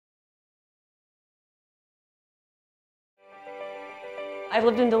I've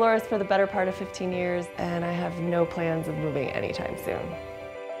lived in Dolores for the better part of 15 years, and I have no plans of moving anytime soon.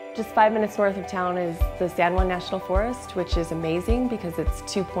 Just 5 minutes north of town is the San Juan National Forest, which is amazing because it's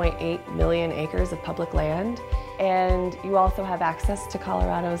 2.8 million acres of public land. And you also have access to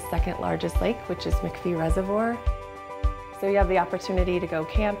Colorado's second largest lake, which is McPhee Reservoir. So you have the opportunity to go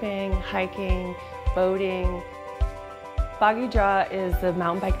camping, hiking, boating. Boggy Draw is a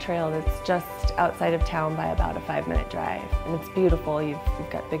mountain bike trail that's just outside of town by about a 5-minute drive. And it's beautiful. You've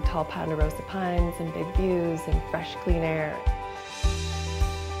got big tall ponderosa pines and big views and fresh, clean air.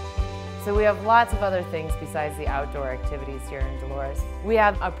 So we have lots of other things besides the outdoor activities here in Dolores. We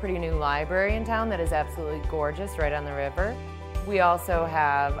have a pretty new library in town that is absolutely gorgeous right on the river. We also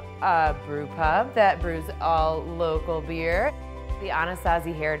have a brew pub that brews all local beer. The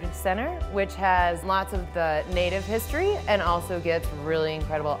Anasazi Heritage Center, which has lots of the native history and also gets really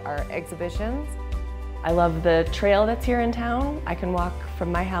incredible art exhibitions. I love the trail that's here in town. I can walk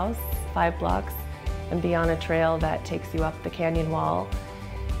from my house 5 blocks and be on a trail that takes you up the canyon wall.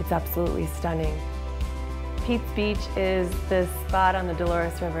 It's absolutely stunning. Pete's Beach is this spot on the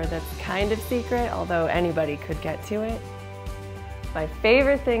Dolores River that's kind of secret, although anybody could get to it. My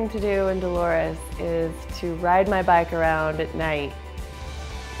favorite thing to do in Dolores is to ride my bike around at night.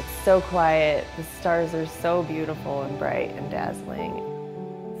 It's so quiet, the stars are so beautiful and bright and dazzling.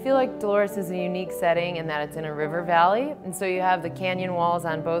 I feel like Dolores is a unique setting in that it's in a river valley, and so you have the canyon walls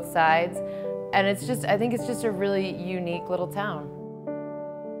on both sides, and I think it's just a really unique little town.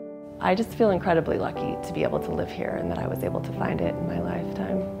 I just feel incredibly lucky to be able to live here and that I was able to find it in my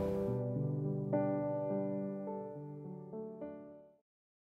lifetime.